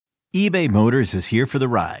eBay Motors is here for the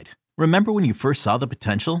ride. Remember when you first saw the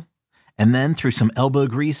potential? And then through some elbow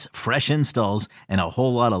grease, fresh installs, and a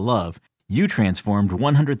whole lot of love, you transformed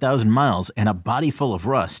 100,000 miles and a body full of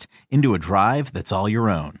rust into a drive that's all your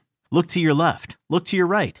own. Look to your left. Look to your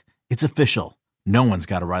right. It's official. No one's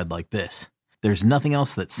got a ride like this. There's nothing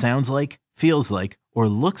else that sounds like, feels like, or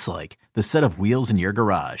looks like the set of wheels in your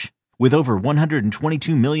garage. With over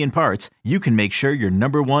 122 million parts, you can make sure your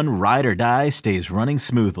number one ride or die stays running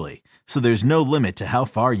smoothly. So there's no limit to how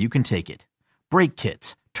far you can take it. Brake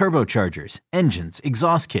kits, turbochargers, engines,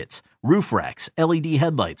 exhaust kits, roof racks, LED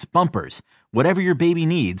headlights, bumpers, whatever your baby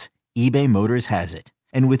needs, eBay Motors has it.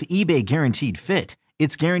 And with eBay Guaranteed Fit,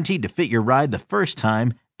 it's guaranteed to fit your ride the first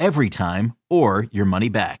time, every time, or your money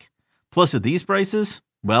back. Plus at these prices,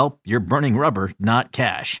 well, you're burning rubber, not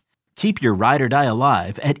cash. Keep your ride or die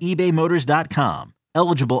alive at ebaymotors.com.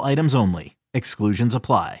 Eligible items only. Exclusions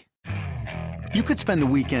apply. You could spend the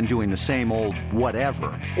weekend doing the same old whatever,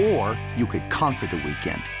 or you could conquer the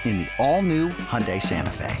weekend in the all-new Hyundai Santa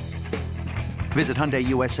Fe. Visit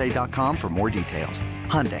HyundaiUSA.com for more details.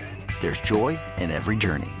 Hyundai, there's joy in every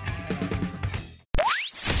journey.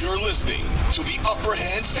 You're listening to the Upper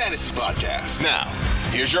Hand Fantasy Podcast. Now,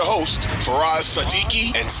 here's your host, Faraz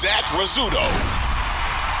Siddiqui and Zach Rizzuto.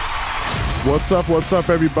 What's up,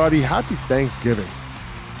 everybody? Happy Thanksgiving.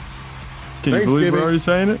 Can you believe we're already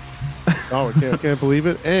saying it? Oh, I can't believe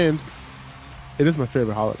it. And it is my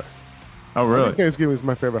favorite holiday. Oh, really? I think Thanksgiving is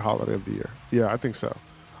my favorite holiday of the year. Yeah, I think so.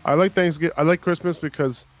 I like Thanksgiving. I like Christmas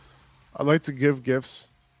because I like to give gifts.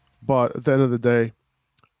 But at the end of the day,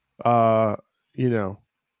 my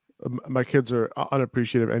kids are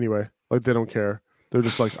unappreciative anyway. Like, they don't care. They're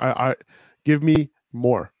just like, I give me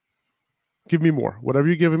more. Give me more. Whatever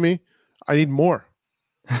you're giving me, I need more.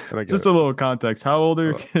 And I get Just a little context. How old are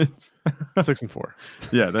your kids? 6 and 4.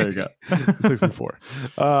 Yeah, there you go. 6 and 4.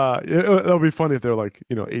 It'll be funny if they're like,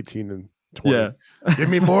 18 and 20. Yeah. Give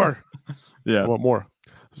me more. Yeah. I want more.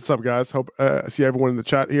 What's up, guys? Hope see everyone in the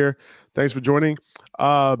chat here. Thanks for joining. We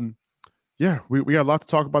got a lot to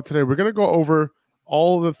talk about today. We're gonna go over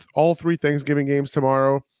all three Thanksgiving games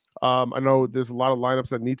tomorrow. I know there's a lot of lineups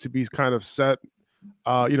that need to be kind of set.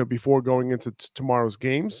 Before going into tomorrow's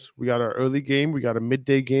games. We got our early game, we got a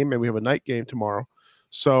midday game, and we have a night game tomorrow.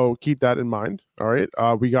 So keep that in mind. All right.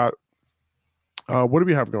 We got what do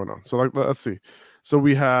we have going on? So let's see. So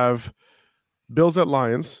we have Bills at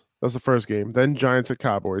Lions. That's the first game. Then Giants at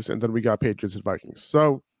Cowboys, and then we got Patriots at Vikings.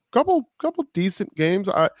 So couple decent games.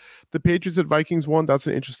 The Patriots at Vikings one, that's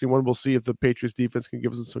an interesting one. We'll see if the Patriots defense can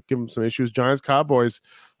give them some issues. Giants Cowboys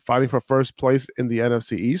fighting for first place in the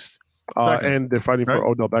NFC East. And they're fighting for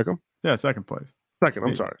Odell Beckham. Yeah, second place. Second,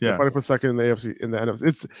 I'm sorry. Yeah. They're fighting for second in the AFC, in the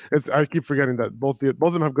NFC. It's. I keep forgetting that both of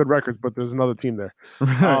them have good records, but there's another team there.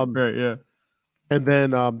 Right, yeah. And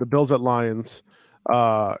then the Bills at Lions,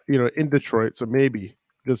 in Detroit. So maybe,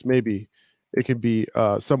 just maybe, it can be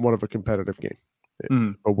somewhat of a competitive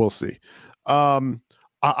game. But we'll see.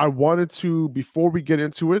 I wanted to, before we get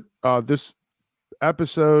into it, this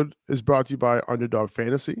episode is brought to you by Underdog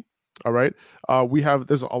Fantasy. All right.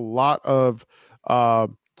 There's a lot of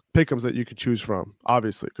pick'ems that you could choose from,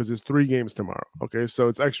 obviously, because there's 3 games tomorrow. Okay. So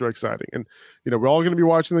it's extra exciting. And, we're all going to be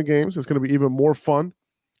watching the games. It's going to be even more fun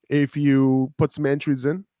if you put some entries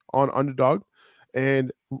in on Underdog.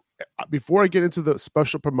 And before I get into the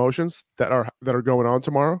special promotions that are going on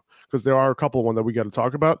tomorrow, because there are a couple of them that we got to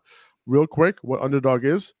talk about real quick, what Underdog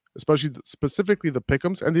is, specifically the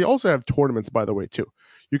pick'ems. And they also have tournaments, by the way, too.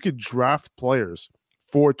 You could draft players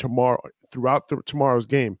for tomorrow throughout tomorrow's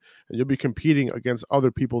game, and you'll be competing against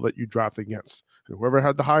other people that you draft against. And whoever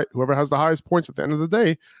has the highest points at the end of the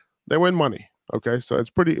day, they win money. Okay, so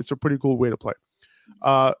it's a pretty cool way to play.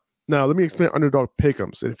 Now let me explain Underdog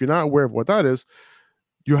Pick'ems. And if you're not aware of what that is,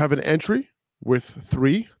 you have an entry with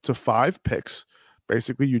 3 to 5 picks.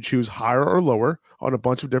 Basically, you choose higher or lower on a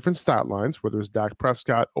bunch of different stat lines, whether it's Dak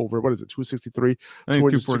Prescott over 263,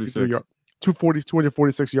 246.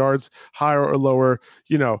 246 yards, higher or lower,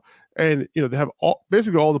 and they have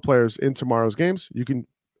basically all the players in tomorrow's games. You can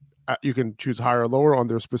choose higher or lower on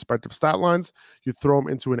their respective stat lines. You throw them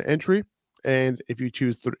into an entry, and if you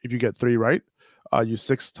choose if you get 3 right, you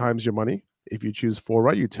 6 times your money. If you choose 4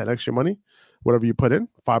 right, you 10x your money. Whatever you put in,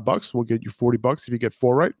 $5 will get you $40 if you get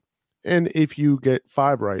 4 right. And if you get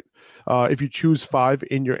 5 right, if you choose 5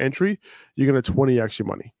 in your entry, you're going to 20x your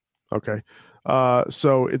money. Okay.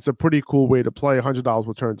 So it's a pretty cool way to play. $100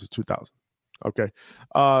 will turn to $2,000. Okay.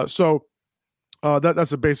 That's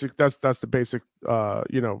the basic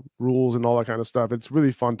rules and all that kind of stuff. It's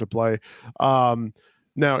really fun to play.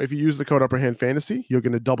 Now, if you use the code Upperhand Fantasy, you're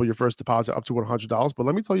going to double your first deposit up to $100. But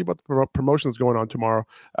let me tell you about the promotions going on tomorrow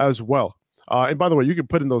as well. And by the way, you can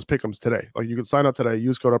put in those pick'ems today. Like you can sign up today,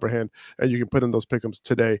 use code Upperhand, and you can put in those pick'ems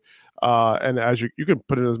today. And as you can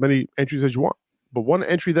put in as many entries as you want. But one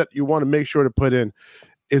entry that you want to make sure to put in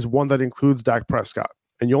is one that includes Dak Prescott,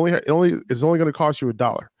 and it's only going to cost you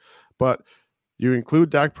 $1. But you include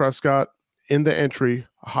Dak Prescott in the entry,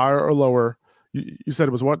 higher or lower. You said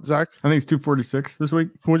it was what, Zach? I think it's 246 this week.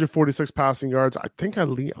 246 passing yards. I think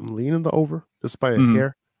I'm leaning the over just by a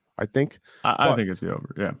hair. I think. I think it's the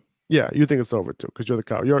over. Yeah. Yeah, you think it's the over too because you're the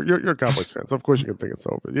cow. You're a Cowboys fan, so of course you can think it's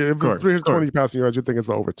the over. If it's 320 passing yards, you think it's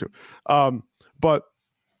the over too. But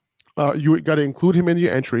you got to include him in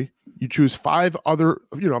your entry. You choose four other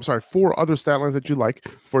stat lines that you like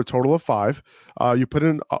for a total of 5. You put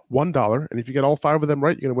in $1, and if you get all 5 of them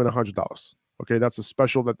right, you're going to win $100. Okay, that's a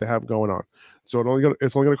special that they have going on. So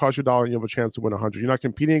it's only going to cost you $1, and you have a chance to win 100. You're not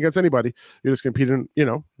competing against anybody. You're just competing,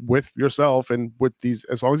 with yourself and with these.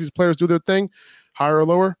 As long as these players do their thing, higher or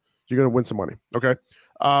lower, you're going to win some money. Okay.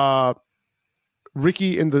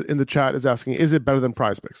 Ricky in the chat is asking, is it better than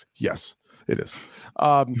Prize Picks? Yes, it is.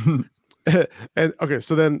 And okay,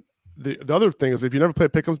 so then the other thing is, if you never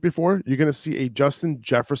played Pick'ems before, you're going to see a Justin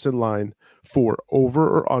Jefferson line for over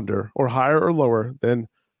or under or higher or lower than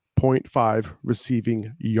 0.5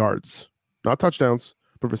 receiving yards, not touchdowns,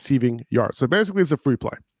 but receiving yards. So basically it's a free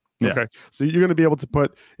play. Yeah. Okay. So you're going to be able to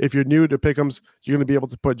put, if you're new to Pick'ems, you're going to be able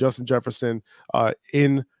to put Justin Jefferson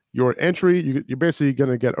in your entry. You're basically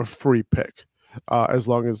going to get a free pick as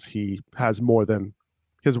long as he has more than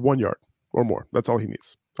his 1 yard or more. That's all he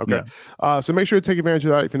needs. Okay. Yeah. So make sure to take advantage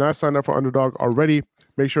of that. If you're not signed up for Underdog already,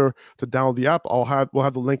 make sure to download the app. We'll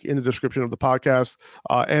have the link in the description of the podcast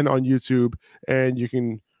and on YouTube, and you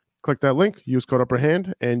can click that link, use code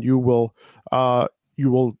Upperhand, and they will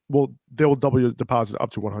double your deposit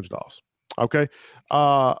up to $100. Okay.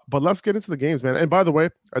 But let's get into the games, man. And by the way,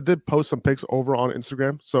 I did post some picks over on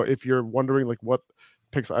Instagram. So if you're wondering like what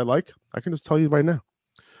picks I like, I can just tell you right now.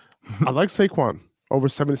 I like Saquon over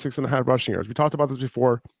 76.5 rushing yards. We talked about this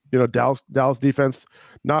before. Dallas defense,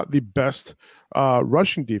 not the best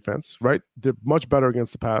rushing defense, right? They're much better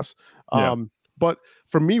against the pass. But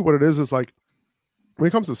for me, what it is like, when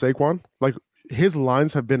it comes to Saquon, like his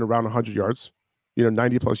lines have been around 100 yards,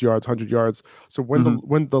 90 plus yards, 100 yards. So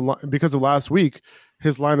because of last week,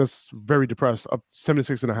 his line is very depressed, up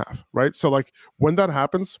 76.5, right? So like when that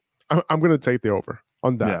happens, I'm going to take the over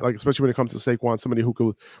on that. Like, especially when it comes to Saquon, somebody who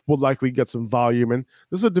will likely get some volume. And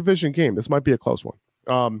this is a division game. This might be a close one.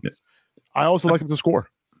 I also like him to score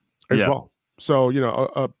as well. So,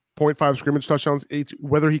 a 0.5 scrimmage touchdowns,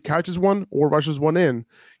 whether he catches one or rushes one in,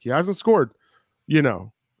 he hasn't scored.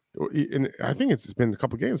 And I think it's been a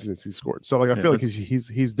couple games since he scored. So, like, I feel like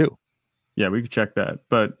he's due. Yeah, we could check that.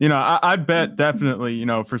 But, I'd bet definitely,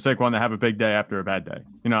 for Saquon to have a big day after a bad day.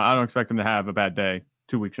 I don't expect him to have a bad day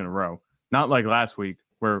 2 weeks in a row. Not like last week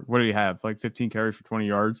where, what did he have? Like 15 carries for 20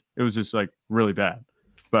 yards? It was just, like, really bad.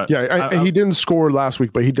 But yeah, he didn't score last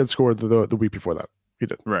week, but he did score the week before that. He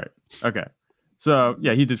did. Right. Okay. So,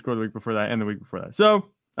 yeah, he did score the week before that and the week before that. So, all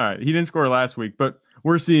right, he didn't score last week, but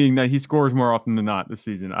we're seeing that he scores more often than not this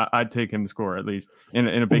season. I'd take him to score at least in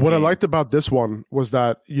a big game. I liked about this one was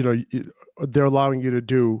that, they're allowing you to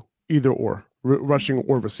do either or, rushing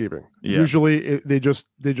or receiving. Yeah. Usually they just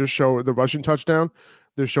show the rushing touchdown.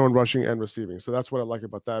 They're showing rushing and receiving. So that's what I like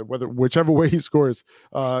about that. Whichever way he scores,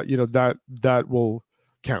 that will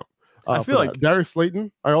count. I feel like Darius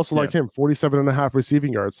Slayton, I also like him, 47.5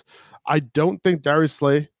 receiving yards. I don't think Darius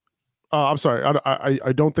Slay. I'm sorry.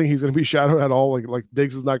 I don't think he's going to be shadowed at all. Like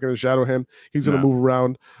Diggs is not going to shadow him. He's going to move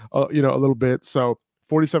around, a little bit. So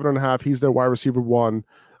 47.5. He's their wide receiver 1.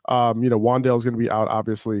 Wandale is going to be out,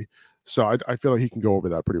 obviously. So I feel like he can go over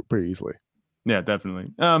that pretty easily. Yeah,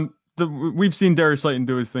 definitely. We've seen Darius Slayton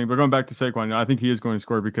do his thing, but going back to Saquon, I think he is going to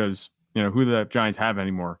score because who the Giants have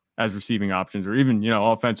anymore as receiving options or even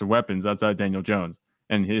offensive weapons outside Daniel Jones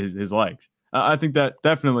and his legs. I think that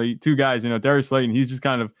definitely two guys. Darius Slayton, he's just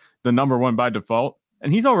kind of the number one by default,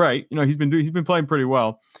 and he's all right. He's been playing pretty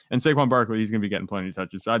well. And Saquon Barkley, he's going to be getting plenty of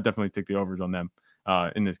touches. So I'd definitely take the overs on them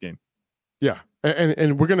in this game. Yeah,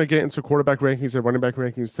 and we're going to get into quarterback rankings and running back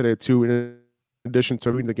rankings today too. In addition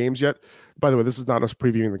to reading the games yet. By the way, this is not us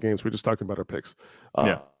previewing the games. We're just talking about our picks.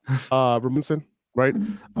 Robinson, right?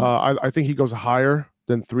 I think he goes higher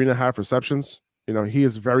than 3.5 receptions. He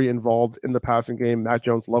is very involved in the passing game. Matt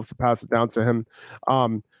Jones loves to pass it down to him.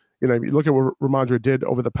 If you look at what Ramondre did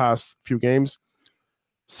over the past few games,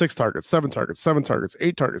 6 targets, 7 targets, 7 targets,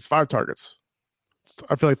 8 targets, 5 targets.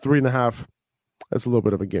 I feel like 3.5, that's a little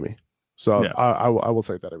bit of a gimme. So I will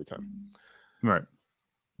take that every time. Right.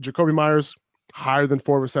 Jacoby Myers, higher than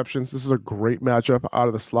 4 receptions. This is a great matchup out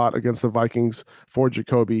of the slot against the Vikings for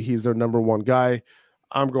Jacoby. He's their number one guy.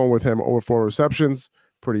 I'm going with him over 4 receptions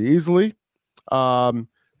pretty easily. And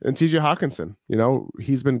TJ Hawkinson,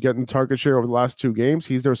 he's been getting target share over the last 2 games.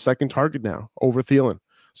 He's their second target now over Thielen.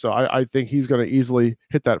 So I think he's going to easily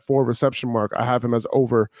hit that 4 reception mark. I have him as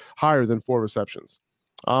over higher than 4 receptions.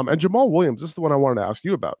 And Jamal Williams, this is the one I wanted to ask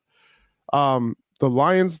you about. The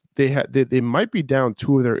Lions, they might be down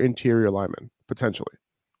 2 of their interior linemen potentially.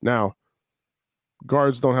 Now,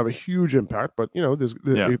 guards don't have a huge impact, but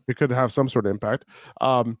they could have some sort of impact.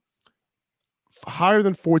 Higher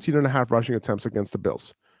than 14.5 rushing attempts against the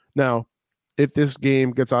Bills. Now, if this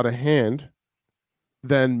game gets out of hand,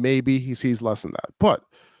 then maybe he sees less than that. But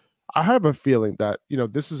I have a feeling that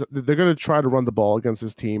they're going to try to run the ball against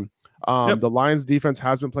this team. The Lions defense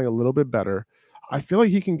has been playing a little bit better. I feel like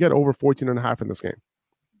he can get over 14.5 in this game.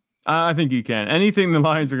 I think he can. Anything the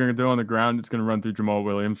Lions are going to do on the ground, it's going to run through Jamal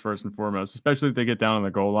Williams first and foremost, especially if they get down on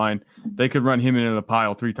the goal line. They could run him into the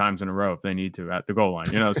pile 3 times in a row if they need to at the goal line.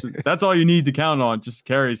 So that's all you need to count on, just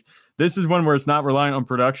carries. This is one where it's not relying on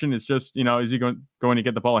production. It's just, is he going to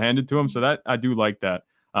get the ball handed to him? So that I do like that.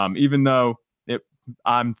 Even though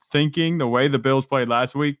I'm thinking the way the Bills played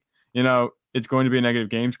last week, it's going to be a negative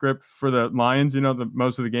game script for the Lions, the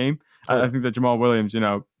most of the game. I think that Jamal Williams,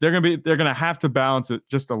 they're going to have to balance it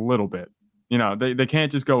just a little bit. They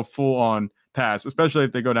can't just go full on pass, especially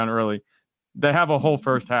if they go down early. They have a whole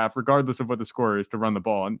first half, regardless of what the score is, to run the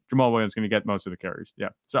ball, and Jamal Williams is going to get most of the carries. Yeah.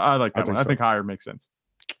 So I like that one. I think higher makes sense.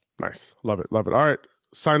 Nice. Love it. All right.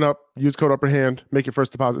 Sign up, use code Upper Hand, make your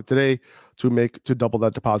first deposit today to double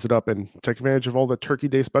that deposit up and take advantage of all the Turkey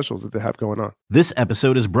Day specials that they have going on. This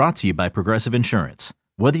episode is brought to you by Progressive Insurance.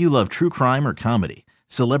 Whether you love true crime or comedy,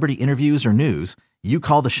 celebrity interviews or news, you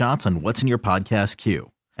call the shots on what's in your podcast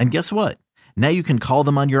queue. And guess what? Now you can call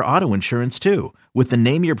them on your auto insurance too with the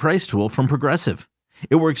Name Your Price tool from Progressive.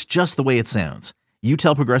 It works just the way it sounds. You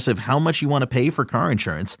tell Progressive how much you want to pay for car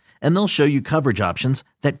insurance, and they'll show you coverage options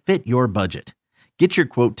that fit your budget. Get your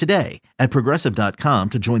quote today at Progressive.com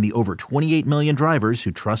to join the over 28 million drivers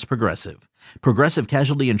who trust Progressive. Progressive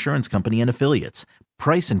Casualty Insurance Company and Affiliates.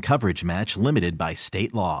 Price and coverage match limited by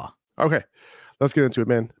state law. Okay, let's get into it,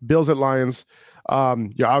 man. Bills at Lions.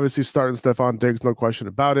 You're obviously starting Stephon Diggs, no question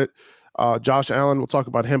about it. Josh Allen, we'll talk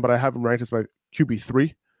about him, but I have him ranked as my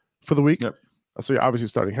QB3 for the week. Yep. So you're obviously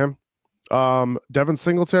starting him. Devin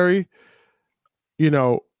Singletary,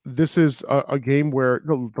 this is a game where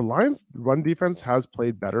the Lions' run defense has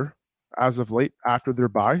played better as of late after their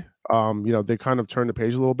bye. They kind of turned the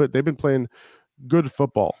page a little bit. They've been playing good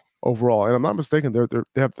football overall, and I'm not mistaken,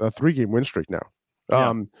 they have a 3-game win streak now.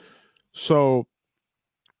 Yeah. So,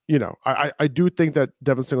 I do think that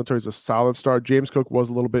Devin Singletary is a solid start. James Cook was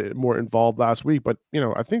a little bit more involved last week, but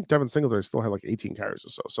I think Devin Singletary still had like 18 carries or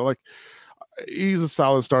so. So he's a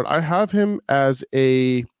solid start. I have him as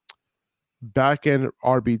a back end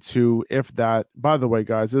RB2, if that. By the way,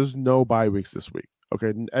 guys, there's no bye weeks this week.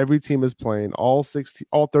 Okay, every team is playing all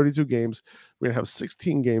 32 games. We're gonna have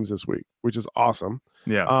 16 games this week, which is awesome.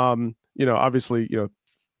 Yeah. Obviously,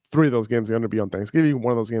 3 of those games are going to be on Thanksgiving.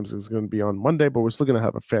 1 of those games is going to be on Monday, but we're still going to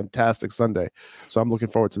have a fantastic Sunday. So I'm looking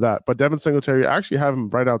forward to that. But Devin Singletary, I actually have him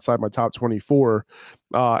right outside my top 24,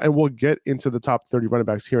 and we'll get into the top 30 running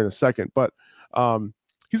backs here in a second. But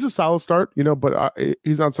he's a solid start, but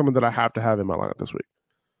he's not someone that I have to have in my lineup this week.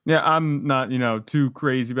 Yeah, I'm not, too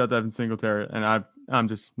crazy about Devin Singletary, and I'm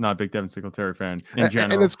just not a big Devin Singletary fan in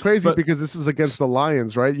general. And it's crazy because this is against the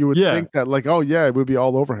Lions, right? You would think that it would be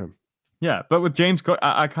all over him. Yeah, but with James Cook,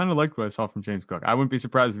 I kind of liked what I saw from James Cook. I wouldn't be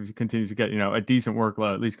surprised if he continues to get, a decent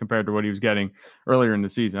workload, at least compared to what he was getting earlier in the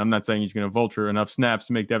season. I'm not saying he's going to vulture enough snaps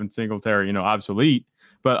to make Devin Singletary, obsolete,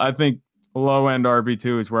 but I think low-end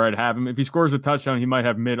RB2 is where I'd have him. If he scores a touchdown, he might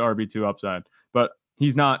have mid RB2 upside, but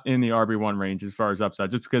he's not in the RB1 range as far as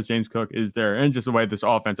upside, just because James Cook is there and just the way this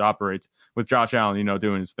offense operates with Josh Allen,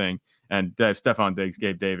 doing his thing, and Stephon Diggs,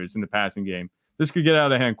 Gabe Davis in the passing game. This could get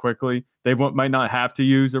out of hand quickly. They might not have to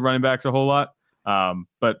use the running backs a whole lot.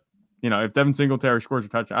 But, if Devin Singletary scores a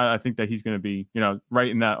touchdown, I think that he's going to be, right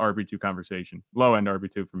in that RB2 conversation. Low-end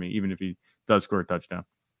RB2 for me, even if he does score a touchdown.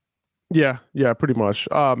 Yeah, pretty much.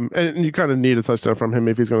 And you kind of need a touchdown from him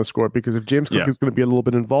if he's going to score, because if James Cook is going to be a little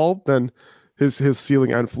bit involved, then his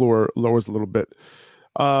ceiling and floor lowers a little bit.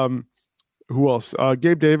 Who else?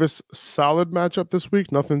 Gabe Davis, solid matchup this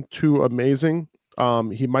week. Nothing too amazing.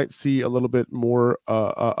 He might see a little bit more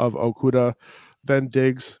of Okudah than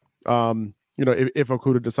Diggs. If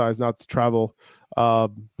Okudah decides not to travel.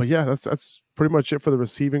 But yeah, that's pretty much it for the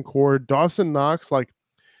receiving core. Dawson Knox,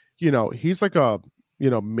 he's like a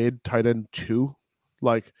mid tight end 2.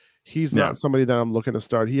 Like, he's not somebody that I'm looking to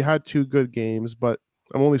start. He had 2 good games, but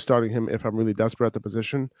I'm only starting him if I'm really desperate at the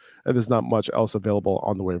position, and there's not much else available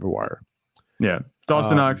on the waiver wire. Yeah,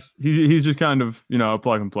 Dawson Knox, he's just kind of, a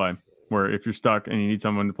plug and play, where if you're stuck and you need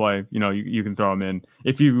someone to play, you can throw him in.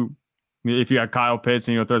 If you got Kyle Pitts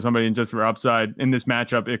and throw somebody in just for upside in this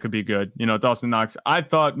matchup, it could be good. Dawson Knox, I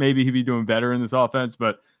thought maybe he'd be doing better in this offense,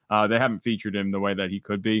 but they haven't featured him the way that he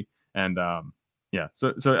could be. And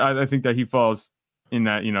so I think that he falls in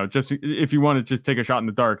that, just if you want to just take a shot in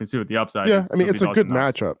the dark and see what the upside is. Yeah, I mean, it's a good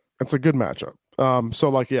Knox. matchup. It's a good matchup.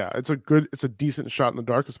 It's a decent shot in the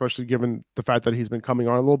dark, especially given the fact that he's been coming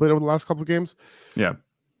on a little bit over the last couple of games. Yeah.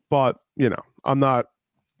 But, I'm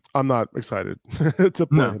not excited to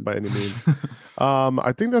play him by any means.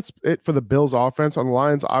 I think that's it for the Bills offense. On the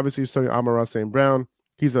Lions, obviously, you're starting Amon-Ra St. Brown.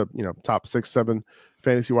 He's a top 6-7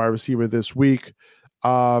 fantasy wide receiver this week.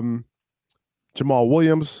 Jamal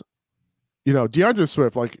Williams, DeAndre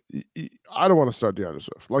Swift. Like, I don't want to start DeAndre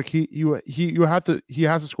Swift. Like, he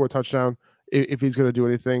has to score a touchdown if he's going to do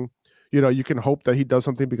anything. You can hope that he does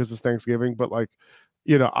something because it's Thanksgiving, but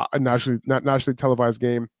a nationally televised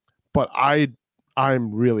game. But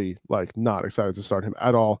I'm really not excited to start him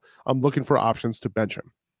at all. I'm looking for options to bench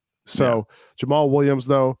him. So Jamal Williams,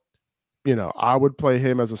 though, I would play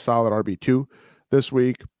him as a solid RB2 this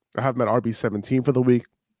week. I have him at RB17 for the week.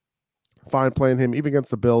 Fine playing him even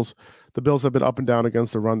against the Bills. The Bills have been up and down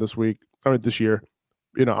against the run this year.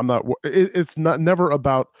 It's never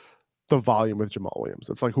about the volume with Jamal Williams.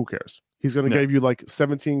 It's who cares? He's going to give you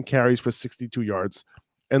 17 carries for 62 yards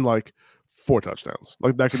and 4 touchdowns.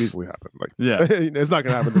 That could easily happen. It's not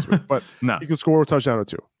going to happen this week, but he can score a touchdown or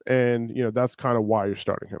 2. And, that's kind of why you're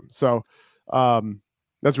starting him. So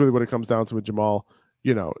that's really what it comes down to with Jamal.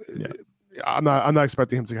 I'm not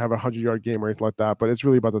expecting him to have a 100-yard game or anything like that, but it's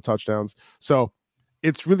really about the touchdowns. So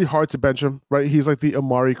it's really hard to bench him, right? He's like the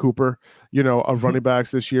Amari Cooper, of running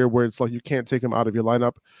backs this year, where it's you can't take him out of your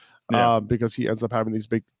lineup because he ends up having these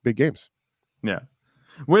big games. Yeah.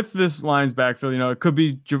 With this Lions backfield, it could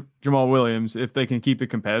be Jamal Williams if they can keep it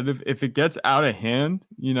competitive. If it gets out of hand,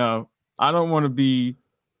 I don't want to be,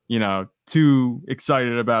 too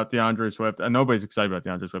excited about DeAndre Swift. And nobody's excited about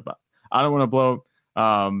DeAndre Swift, but I don't want to blow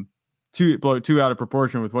too out of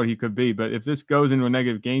proportion with what he could be. But if this goes into a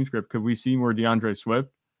negative game script, could we see more DeAndre Swift?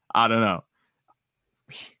 I don't know.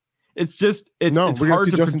 It's we're hard gonna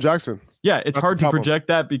see to Justin Jackson. Yeah, it's hard to project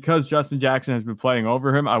that because Justin Jackson has been playing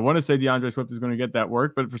over him. I want to say DeAndre Swift is going to get that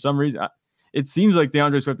work, but for some reason, it seems like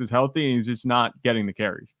DeAndre Swift is healthy and he's just not getting the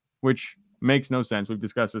carries, which makes no sense. We've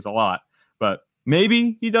discussed this a lot, but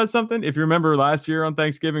maybe he does something. If you remember last year on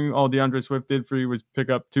Thanksgiving, all DeAndre Swift did for you was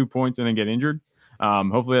pick up 2 points and then get injured.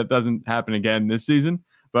 Hopefully that doesn't happen again this season,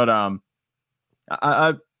 but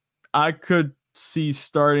I could see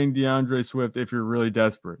starting DeAndre Swift if you're really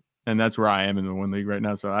desperate. And that's where I am in the one league right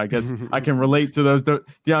now. So I guess I can relate to those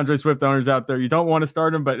DeAndre Swift owners out there. You don't want to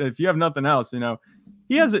start him, but if you have nothing else, I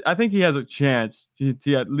think he has a chance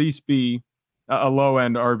to at least be a low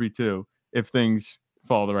end RB2 if things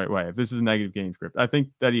fall the right way. If this is a negative game script, I think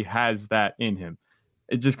that he has that in him.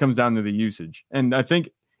 It just comes down to the usage. And I think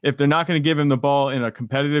if they're not going to give him the ball in a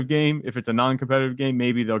competitive game, if it's a non-competitive game,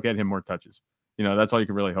 maybe they'll get him more touches. That's all you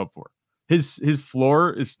can really hope for. His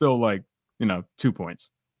floor is still 2 points,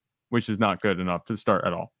 which is not good enough to start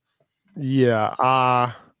at all. Yeah,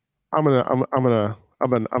 I'm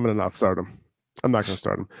gonna not start him. I'm not gonna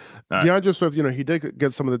start him. Right. DeAndre Swift, he did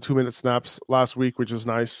get some of the 2-minute snaps last week, which is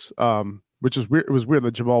nice. Which is weird. It was weird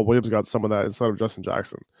that Jamal Williams got some of that instead of Justin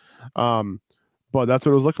Jackson. But that's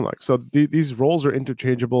what it was looking like. So these roles are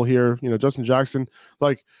interchangeable here. Justin Jackson,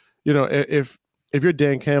 if you're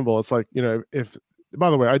Dan Campbell, it's if. By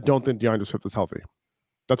the way, I don't think DeAndre Swift is healthy.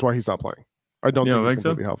 That's why he's not playing. I don't think he's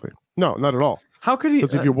completely healthy. No, not at all. How could he?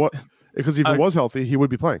 Because if he was healthy, he would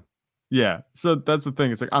be playing. Yeah. So that's the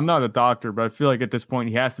thing. It's I'm not a doctor, but I feel like at this point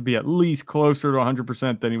he has to be at least closer to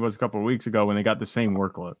 100% than he was a couple of weeks ago when they got the same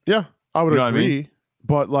workload. Yeah, I would agree.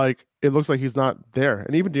 But it looks like he's not there,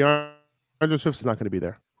 and even DeAndre Swift is not going to be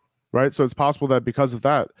there, right? So it's possible that because of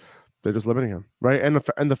that, they're just limiting him, right?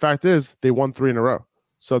 And the fact is, they won 3 in a row,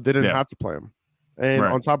 so they didn't have to play him. And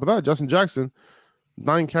on top of that, Justin Jackson,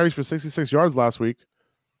 9 carries for 66 yards last week,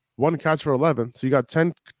 1 catch for 11. So you got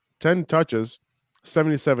 10 touches,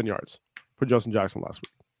 77 yards for Justin Jackson last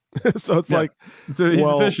week. So it's so he's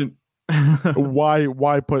efficient.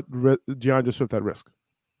 why put DeAndre Swift at risk?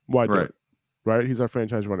 Why do it? Right? He's our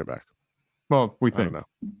franchise running back. Well, we think.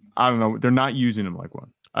 I don't know. They're not using him like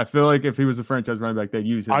one. I feel like if he was a franchise running back, they'd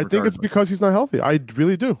use him. I think it's because he's not healthy. I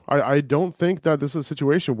really do. I don't think that this is a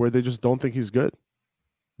situation where they just don't think he's good.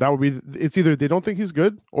 That would be. It's either they don't think he's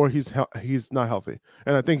good or he's not healthy,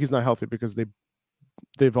 and I think he's not healthy because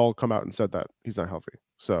they've all come out and said that he's not healthy.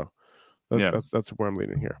 So that's where I'm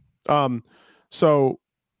leaning here. So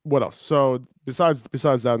what else? So besides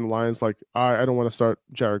that in the Lions, like I don't want to start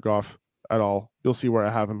Jared Goff at all. You'll see where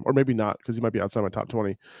I have him, or maybe not because he might be outside my top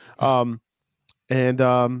 20.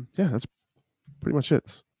 That's pretty much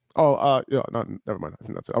it. Never mind. I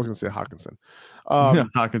think that's it. I was going to say Hawkinson.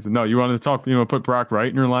 Hawkinson. No, you wanted to talk. You want to put Brock Wright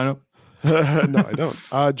in your lineup? No, I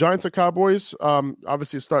don't. Giants and Cowboys.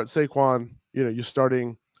 Obviously, start Saquon. You're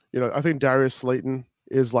starting. I think Darius Slayton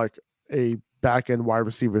is like a back end wide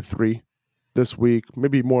receiver 3 this week.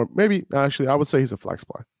 Maybe more. Maybe actually, I would say he's a flex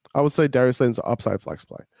play. I would say Darius Slayton's an upside flex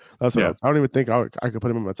play. That's what I don't even think I could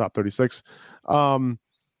put him in my top 36.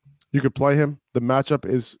 You could play him. The matchup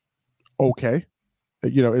is okay.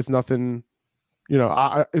 It's nothing.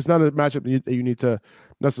 It's not a matchup that you need to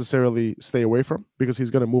necessarily stay away from because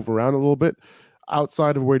he's going to move around a little bit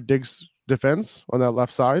outside of where Diggs defends on that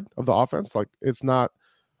left side of the offense. Like it's not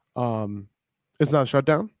a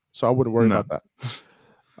shutdown, so I wouldn't worry about that.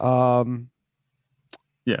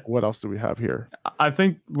 What else do we have here? I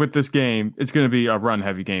think with this game, it's going to be a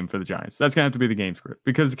run-heavy game for the Giants. That's going to have to be the game script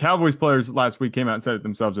because the Cowboys players last week came out and said it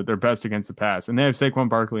themselves that they're best against the pass, and they have Saquon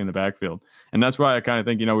Barkley in the backfield, and that's why I kind of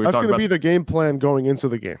think that's going to be the game plan going into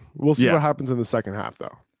the game. We'll see what happens in the second half,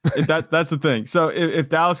 though. That's the thing. So if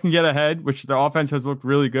Dallas can get ahead, which their offense has looked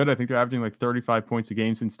really good, I think they're averaging like 35 points a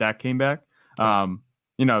game since Dak came back.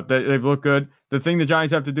 They've looked good. The thing the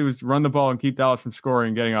Giants have to do is run the ball and keep Dallas from scoring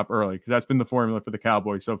and getting up early because that's been the formula for the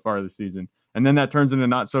Cowboys so far this season. And then that turns into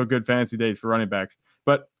not so good fantasy days for running backs.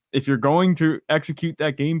 But if you're going to execute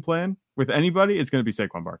that game plan with anybody, it's going to be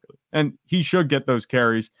Saquon Barkley. And he should get those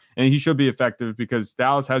carries and he should be effective because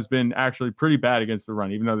Dallas has been actually pretty bad against the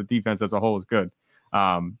run, even though the defense as a whole is good.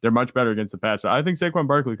 They're much better against the pass. So I think Saquon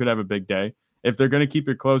Barkley could have a big day. If they're going to keep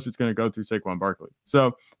it close, it's going to go through Saquon Barkley.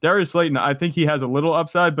 So Darius Slayton, I think he has a little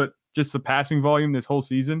upside, but just the passing volume this whole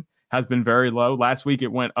season has been very low. Last week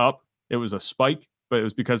it went up. It was a spike, but it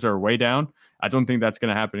was because they were way down. I don't think that's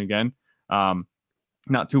going to happen again.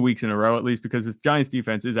 Not 2 weeks in a row, at least, because the Giants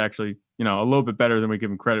defense is actually, a little bit better than we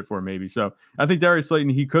give him credit for, maybe. So I think Darius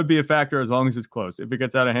Slayton, he could be a factor as long as it's close. If it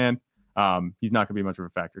gets out of hand, he's not going to be much of a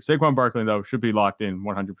factor. Saquon Barkley, though, should be locked in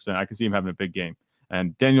 100%. I can see him having a big game.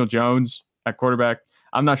 And Daniel Jones at quarterback,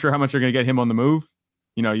 I'm not sure how much they're going to get him on the move.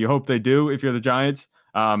 You hope they do if you're the Giants.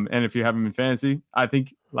 And if you have him in fantasy, I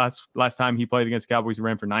think last time he played against Cowboys, he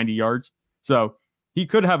ran for 90 yards. So he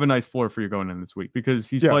could have a nice floor for you going in this week because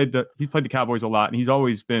he's played the Cowboys a lot and he's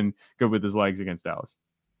always been good with his legs against Dallas.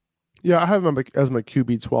 Yeah, I have him as my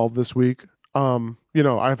QB 12 this week.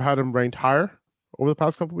 I've had him ranked higher over the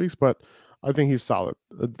past couple of weeks, but I think he's solid.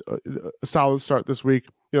 A solid start this week.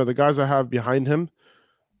 The guys I have behind him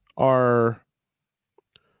are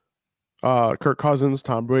Kirk Cousins,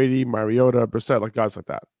 Tom Brady, Mariota, Brissett, like guys like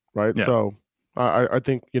that, right? Yeah. So I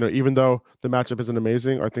think, even though the matchup isn't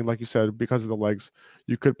amazing, I think, like you said, because of the legs,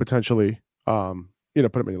 you could potentially, put him in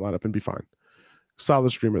your lineup and be fine. Solid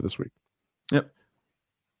streamer this week. Yep.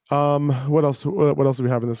 What else do we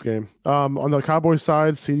have in this game? On the Cowboys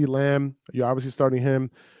side, CeeDee Lamb, you're obviously starting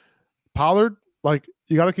him. Pollard, like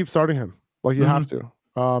you got to keep starting him. Like you have to.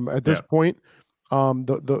 At this point,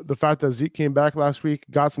 the fact that Zeke came back last week,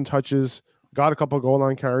 got some touches, got a couple of goal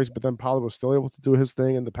line carries, but then Pollard was still able to do his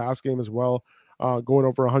thing in the pass game as well, going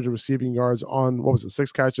over 100 receiving yards on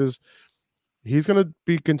 6 catches. He's going to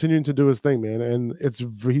be continuing to do his thing, man, and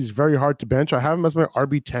he's very hard to bench. I have him as my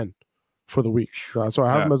RB10 for the week, so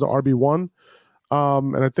I have him as an RB1,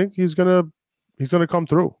 and I think he's gonna come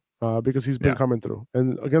through because he's been coming through.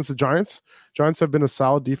 And against the Giants have been a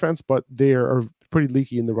solid defense, but they are pretty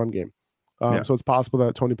leaky in the run game. So it's possible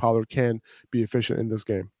that Tony Pollard can be efficient in this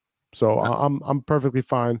game. So I'm perfectly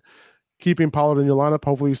fine keeping Pollard in your lineup.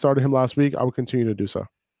 Hopefully you started him last week. I will continue to do so.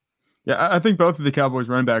 Yeah, I think both of the Cowboys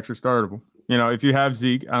running backs are startable. If you have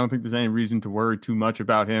Zeke, I don't think there's any reason to worry too much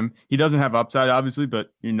about him. He doesn't have upside, obviously,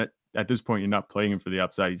 but at this point, you're not playing him for the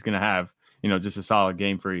upside. He's going to have, just a solid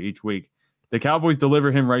game for you each week. The Cowboys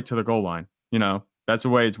deliver him right to the goal line. That's the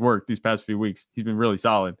way it's worked these past few weeks. He's been really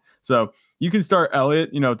solid. So you can start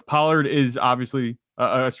Elliott. Pollard is obviously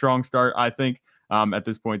a strong start, I think. At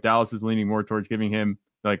this point, Dallas is leaning more towards giving him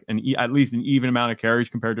like at least an even amount of carries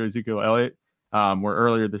compared to Ezekiel Elliott, where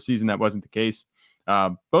earlier this season that wasn't the case.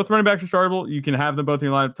 Both running backs are startable. You can have them both in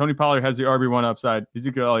your lineup. Tony Pollard has the RB1 upside.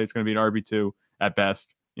 Ezekiel Elliott's going to be an RB2 at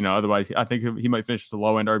best. Otherwise, I think he might finish as a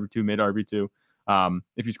low-end RB2, mid RB2,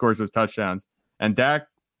 if he scores those touchdowns. And Dak,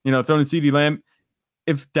 throwing CeeDee Lamb,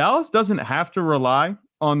 if Dallas doesn't have to rely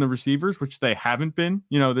on the receivers, which they haven't been,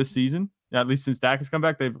 this season, at least since Dak has come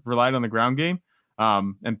back, they've relied on the ground game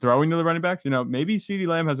and throwing to the running backs. Maybe CeeDee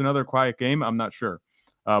Lamb has another quiet game. I'm not sure.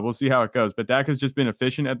 We'll see how it goes. But Dak has just been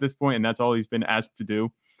efficient at this point, and that's all he's been asked to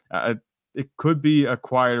do. It could be a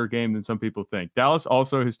quieter game than some people think. Dallas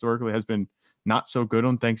also historically has been not so good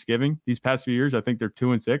on Thanksgiving these past few years. I think they're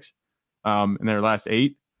 2-6 in their last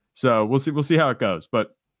 8. So we'll see how it goes.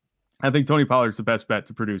 But I think Tony Pollard's the best bet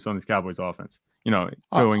to produce on this Cowboys offense,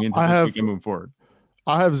 going into this week and moving forward.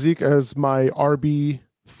 I have Zeke as my RB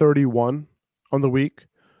 31 on the week.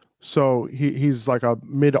 So he's like a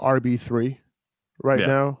mid RB 3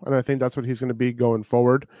 now. And I think that's what he's going to be going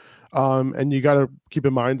forward. And you got to keep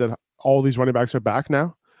in mind that all these running backs are back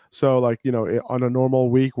now. So on a normal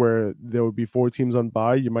week where there would be 4 teams on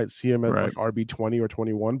bye, you might see him at like RB 20 or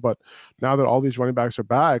 21. But now that all these running backs are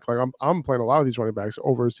back, like I'm playing a lot of these running backs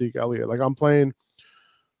over Zeke Elliott. Like I'm playing.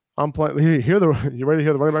 You ready to hear the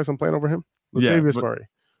running backs I'm playing over him? Latavius Murray,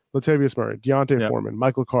 Deontay Foreman,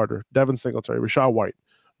 Michael Carter, Devin Singletary, Rachaad White,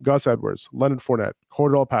 Gus Edwards, Leonard Fournette,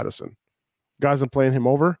 Cordell Patterson. Guys I'm playing him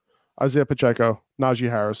over: Isaiah Pacheco, Najee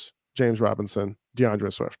Harris, James Robinson,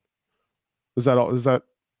 DeAndre Swift. Is that all? Does that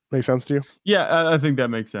make sense to you? Yeah, I think that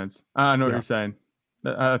makes sense. I know what you're saying.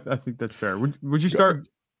 I think that's fair. Would you start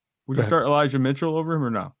Elijah Mitchell over him or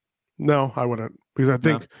no? No, I wouldn't, because I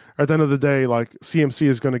think at the end of the day, like CMC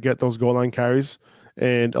is going to get those goal line carries,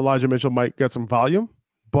 and Elijah Mitchell might get some volume,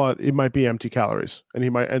 but it might be empty calories, and he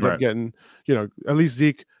might end up getting, at least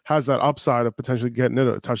Zeke has that upside of potentially getting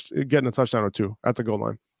a touchdown or 2 at the goal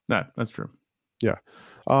line. Yeah, that's true. Yeah.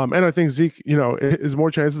 And I think Zeke, is more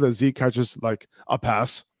chances that Zeke catches like a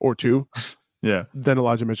pass or 2 than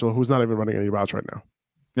Elijah Mitchell, who's not even running any routes right now.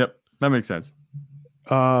 Yep. That makes sense.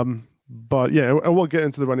 But yeah, and we'll get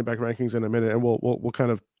into the running back rankings in a minute, and we'll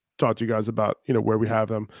kind of talk to you guys about, where we have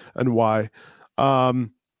them and why.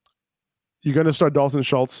 You're going to start Dalton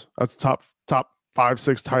Schultz as the top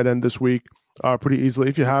 5-6 tight end this week, pretty easily.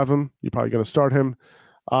 If you have him, you're probably going to start him.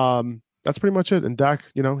 That's pretty much it. And Dak,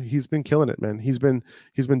 he's been killing it, man. He's been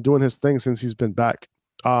doing his thing since he's been back.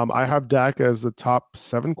 I have Dak as the top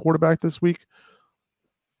 7 quarterback this week.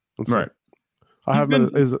 Let's see. I have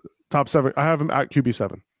him as top 7. I have him at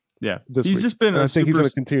QB7. Yeah, he's week. Just been. I think he's going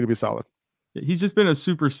to continue to be solid. He's just been a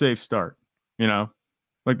super safe start.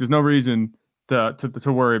 Like there's no reason to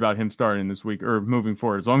worry about him starting this week or moving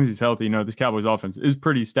forward. As long as he's healthy, this Cowboys offense is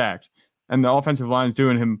pretty stacked, and the offensive line is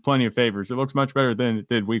doing him plenty of favors. It looks much better than it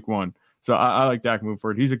did week 1. So I like Dak moving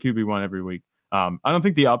forward. He's a QB1 every week. I don't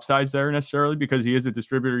think the upside's there necessarily because he is a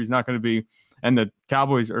distributor. He's not going to be, and the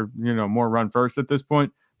Cowboys are more run first at this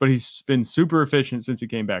point. But he's been super efficient since he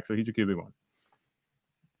came back, so he's a QB1.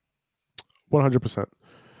 100%.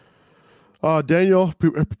 Daniel,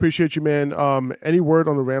 appreciate you, man. Any word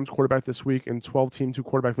on the Rams quarterback this week in 12-team 2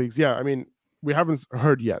 quarterback leagues? Yeah, I mean, we haven't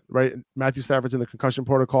heard yet, right? Matthew Stafford's in the concussion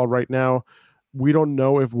protocol right now. We don't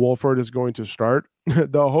know if Wolford is going to start.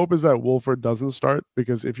 The hope is that Wolford doesn't start,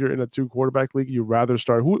 because if you're in a 2 quarterback league, you'd rather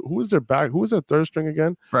start. Who is their back? Who is their third string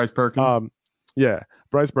again? Bryce Perkins. Yeah,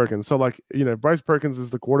 Bryce Perkins. So Bryce Perkins is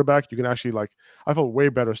the quarterback. You can actually I felt way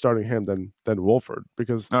better starting him than Wolford,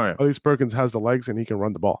 because at least Perkins has the legs and he can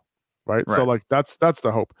run the ball. Right. So that's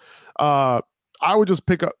the hope. I would just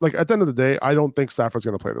pick up, at the end of the day, I don't think Stafford's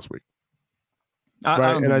going to play this week. I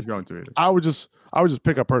don't think he's going to either. I would just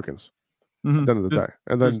pick up Perkins at the end of the day,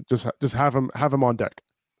 and then just have him on deck.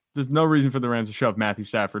 There's no reason for the Rams to shove Matthew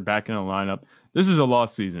Stafford back in the lineup. This is a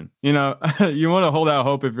lost season. You want to hold out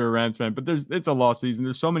hope if you're a Rams fan, but it's a lost season.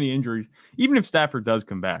 There's so many injuries. Even if Stafford does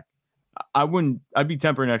come back, I'd be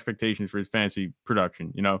tempering expectations for his fantasy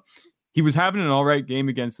production. He was having an all right game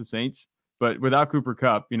against the Saints, but without Cooper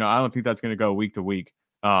Kupp, I don't think that's going to go week to week.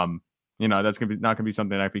 That's not going to be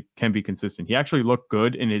something that can be consistent. He actually looked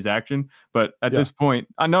good in his action, but at this point,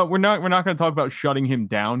 I know we're not going to talk about shutting him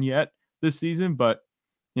down yet this season, but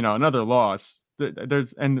another loss.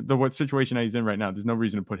 What situation that he's in right now, there's no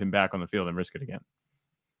reason to put him back on the field and risk it again.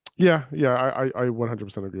 Yeah, I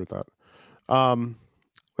 100% agree with that.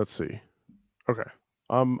 Let's see. Okay.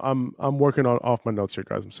 I'm working off my notes here,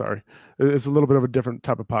 guys. I'm sorry. It's a little bit of a different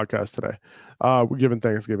type of podcast today. We're giving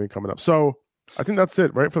Thanksgiving coming up. So I think that's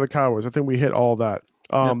it, right, for the Cowboys. I think we hit all that.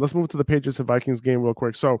 Let's move to the Patriots and Vikings game real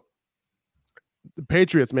quick. So the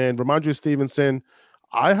Patriots, man, Ramondre Stevenson,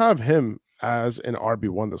 I have him as an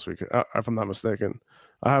RB1 this week, if I'm not mistaken.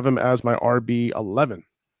 I have him as my RB11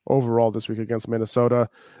 overall this week against Minnesota.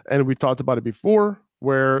 And we talked about it before,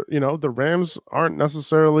 where, the Rams aren't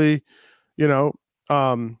necessarily,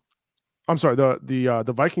 I'm sorry,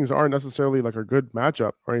 the Vikings aren't necessarily a good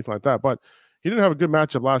matchup or anything like that, but he didn't have a good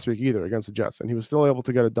matchup last week either against the Jets, and he was still able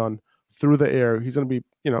to get it done through the air. He's going to be,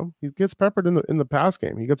 he gets peppered in the pass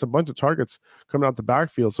game. He gets a bunch of targets coming out the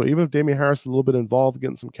backfield. So even if Damian Harris is a little bit involved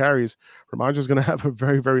getting some carries, Rhamondre's going to have a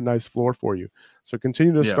very, very nice floor for you. So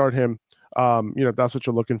continue to start him. If that's what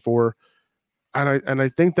you're looking for. And I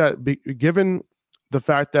think that given the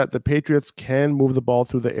fact that the Patriots can move the ball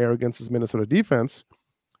through the air against this Minnesota defense,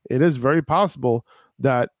 it is very possible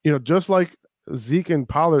that, just like Zeke and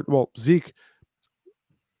Pollard,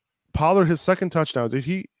 Pollard, his second touchdown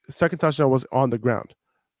was on the ground,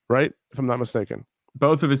 right? If I'm not mistaken.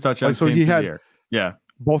 Both of his touchdowns came through the air. Yeah.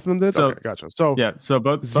 Both of them did? Okay, gotcha. So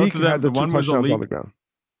both Zeke of them, had the one two was touchdowns on the ground.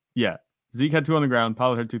 Yeah. Zeke had 2 on the ground.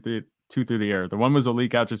 Pollard had two through the air. The one was a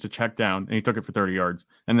leak out just a check down, and he took it for 30 yards.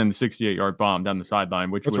 And then the 68-yard bomb down the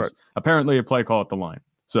sideline, which was apparently a play call at the line.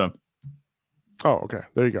 So. Oh, okay.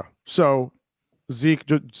 There you go. So Zeke,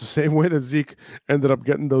 just the same way that Zeke ended up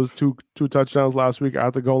getting those two touchdowns last week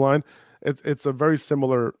at the goal line, it's a very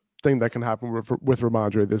similar thing that can happen with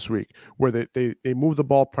Rhamondre this week, where they move the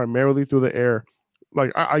ball primarily through the air.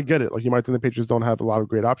 Like, I get it. Like, you might think the Patriots don't have a lot of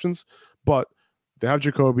great options, but they have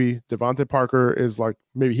Jacoby. Devontae Parker is like,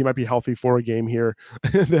 maybe he might be healthy for a game here.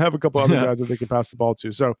 They have a couple other guys that they can pass the ball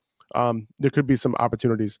to. So there could be some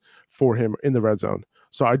opportunities for him in the red zone.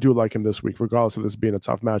 So I do like him this week, regardless of this being a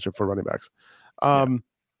tough matchup for running backs.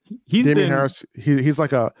 Damian Harris, he's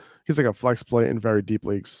like a flex play in very deep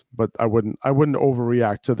leagues, but I wouldn't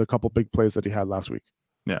overreact to the couple big plays that he had last week.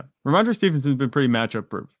 Yeah, Rhamondre Stevenson's been pretty matchup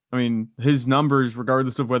proof. I mean, his numbers,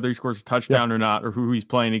 regardless of whether he scores a touchdown or not, or who he's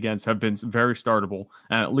playing against, have been very startable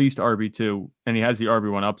and at least RB2, and he has the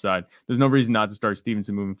RB1 upside. There's no reason not to start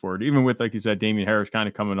Stevenson moving forward, even with, like you said, Damian Harris kind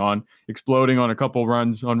of coming on, exploding on a couple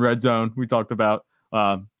runs on red zone we talked about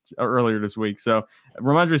earlier this week. So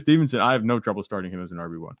Rhamondre Stevenson, I have no trouble starting him as an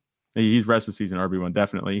RB1. He's rest of the season RB1,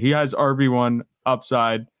 definitely. He has RB1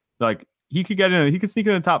 upside. Like, he could get in, he could sneak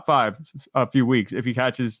in the top 5 a few weeks if he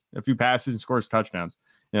catches a few passes and scores touchdowns.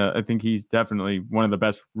 Yeah, I think he's definitely one of the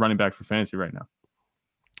best running backs for fantasy right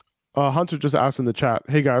now. Hunter just asked in the chat,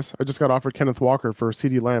 hey guys, I just got offered Kenneth Walker for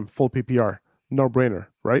CeeDee Lamb, full PPR. No brainer,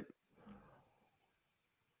 right?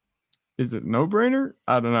 Is it no brainer?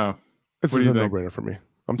 I don't know. It's a no brainer for me.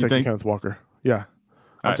 I'm taking Kenneth Walker. Yeah.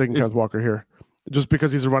 I'm taking Kenneth Walker here. Just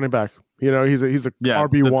because he's a running back. He's a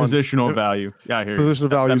RB1. Positional value. Yeah, I hear you. Positional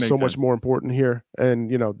value is so much more important here. And,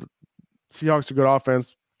 the Seahawks are good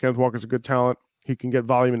offense. Kenneth Walker's a good talent. He can get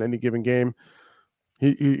volume in any given game.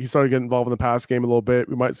 He started getting involved in the pass game a little bit.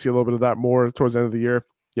 We might see a little bit of that more towards the end of the year.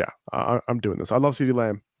 Yeah, I'm doing this. I love CeeDee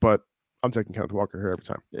Lamb, but I'm taking Kenneth Walker here every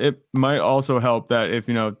time. It might also help that if,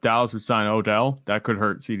 Dallas would sign Odell, that could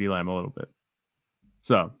hurt CeeDee Lamb a little bit.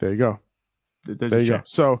 So there you go. There you go.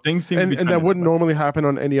 So things seem and that wouldn't normally happen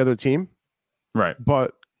on any other team. Right.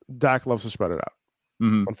 But Dak loves to spread it out,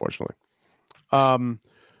 unfortunately.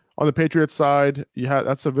 On the Patriots side,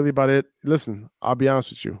 that's really about it. Listen, I'll be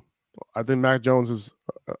honest with you. I think Mac Jones is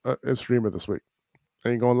a streamer this week. I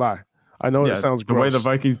ain't gonna lie. I know it sounds gross. The way the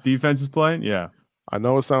Vikings defense is playing, yeah. I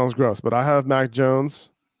know it sounds gross, but I have Mac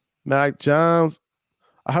Jones. I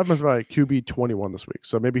have him as my QB 21 this week,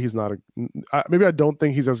 so maybe he's not maybe I don't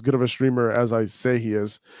think he's as good of a streamer as I say he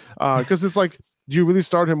is, because it's like, do you really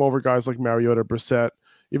start him over guys like Mariota, Brissett,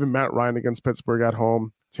 even Matt Ryan against Pittsburgh at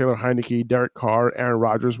home, Taylor Heineke, Derek Carr, Aaron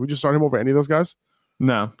Rodgers? Would you start him over any of those guys?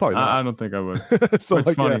 No, probably not. I don't think I would. So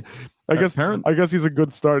like, funny. Yeah, I guess he's a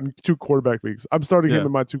good start in 2 quarterback leagues. I'm starting him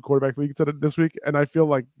in my 2 quarterback leagues this week, and I feel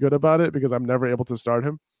like good about it because I'm never able to start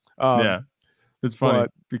him. It's funny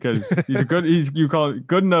because you call it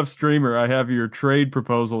good enough streamer. I have your trade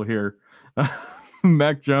proposal here.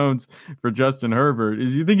 Mac Jones for Justin Herbert.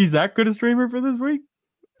 You think he's that good a streamer for this week?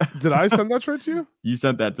 Did I send that trade to you? You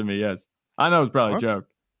sent that to me, yes. I know it's probably a joke.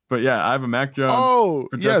 But yeah, I have a Mac Jones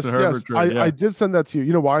for Justin Herbert trade. I did send that to you.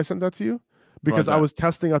 You know why I sent that to you? Because I was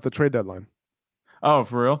testing out the trade deadline. Oh,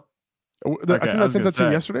 for real? I think I sent that to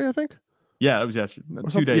you yesterday, I think. Yeah, it was yesterday.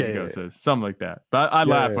 2 days ago, so something like that. But I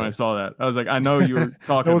laughed when I saw that. I was like, I know you were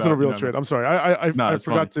talking that wasn't about, a real trade. I'm sorry. I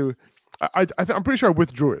forgot to. I'm pretty sure I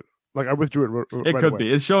withdrew it. Like I withdrew it. It could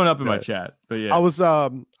be. It's showing up in my chat. But yeah,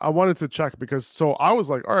 I wanted to check because I was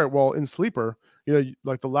like, all right, well, in Sleeper,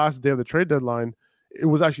 like the last day of the trade deadline, it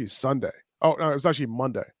was actually Sunday. Oh no, it was actually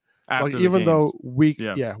Monday. After like even though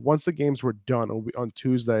once the games were done on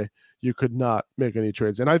Tuesday, you could not make any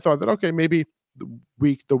trades. And I thought that okay, maybe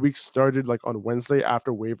the week started like on Wednesday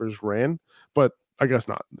after waivers ran, but I guess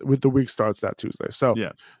not. With the week starts that Tuesday, so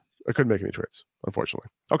I couldn't make any trades, unfortunately.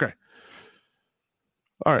 Okay.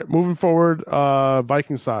 All right, moving forward,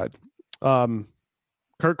 Viking side.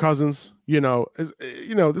 Kirk Cousins, this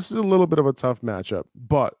is a little bit of a tough matchup,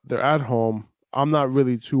 but they're at home. I'm not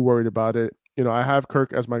really too worried about it. You know, I have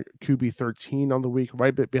Kirk as my QB 13 on the week,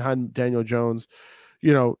 right behind Daniel Jones.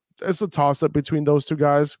 You know, it's a toss-up between those two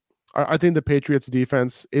guys. I think the Patriots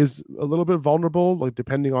defense is a little bit vulnerable, like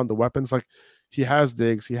depending on the weapons. Like he has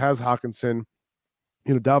Diggs, he has Hawkinson.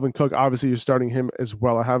 You know, Dalvin Cook, obviously you're starting him as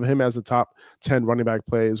well. I have him as a top 10 running back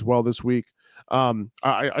play as well this week.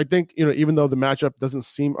 I think, you know, even though the matchup doesn't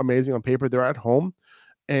seem amazing on paper, they're at home.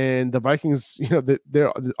 And the Vikings, you know,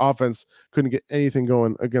 their offense couldn't get anything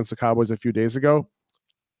going against the Cowboys a few days ago.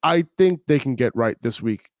 I think they can get right this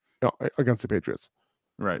week, you know, against the Patriots.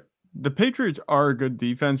 Right. The Patriots are a good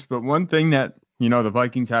defense, but one thing that, you know, the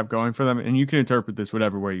Vikings have going for them, and you can interpret this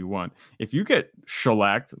whatever way you want. If you get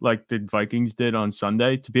shellacked like the Vikings did on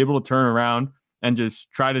Sunday, to be able to turn around and just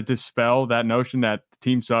try to dispel that notion that the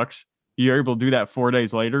team sucks, you're able to do that 4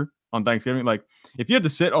 days later on Thanksgiving. Like, if you had to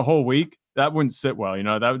sit a whole week, that wouldn't sit well. You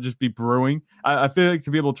know, that would just be brewing. I feel like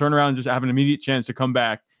to be able to turn around and just have an immediate chance to come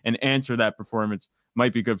back and answer that performance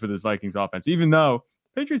might be good for this Vikings offense, even though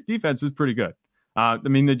the Patriots defense is pretty good. I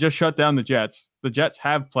mean, they just shut down the Jets. The Jets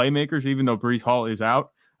have playmakers, even though Breece Hall is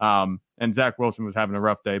out. And Zach Wilson was having a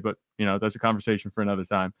rough day, but, you know, that's a conversation for another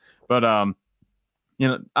time. But, you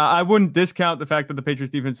know, I wouldn't discount the fact that the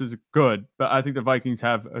Patriots defense is good, but I think the Vikings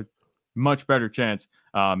have a much better chance.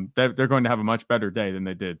 They're going to have a much better day than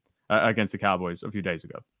they did against the Cowboys a few days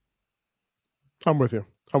ago. I'm with you.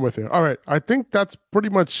 All right. I think that's pretty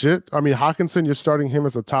much it. I mean, Hawkinson, you're starting him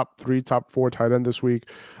as a top 3, top 4 tight end this week.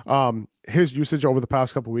 His usage over the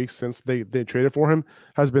past couple of weeks since they traded for him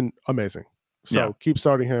has been amazing. So keep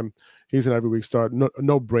starting him. He's an every week start. No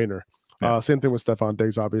brainer. Yeah. Same thing with Stephon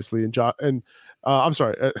Diggs, obviously. I'm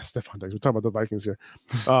sorry, Stephon Diggs. We're talking about the Vikings here.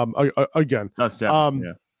 Again. That's Jeff.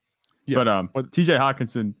 Yeah. But TJ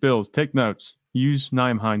Hawkinson, Bills, take notes. Use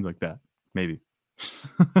Nyheim Hines like that. Maybe.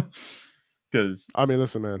 Because I mean,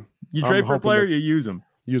 listen, man. You trade for a player, you use them.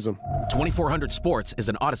 2400 Sports is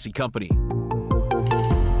an Odyssey company.